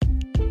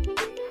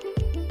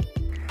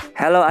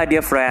Hello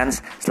idea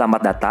friends,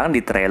 selamat datang di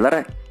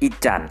trailer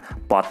iCan,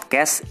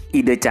 podcast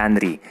ide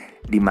Candri,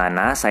 di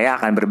mana saya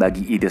akan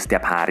berbagi ide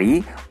setiap hari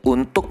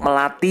untuk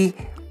melatih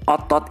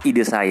otot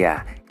ide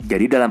saya.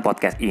 Jadi dalam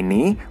podcast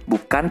ini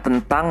bukan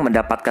tentang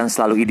mendapatkan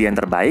selalu ide yang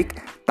terbaik,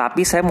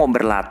 tapi saya mau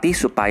berlatih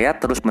supaya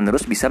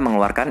terus-menerus bisa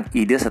mengeluarkan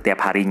ide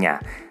setiap harinya.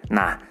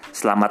 Nah,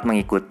 selamat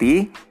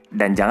mengikuti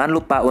dan jangan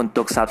lupa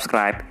untuk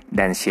subscribe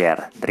dan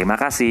share. Terima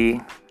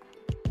kasih.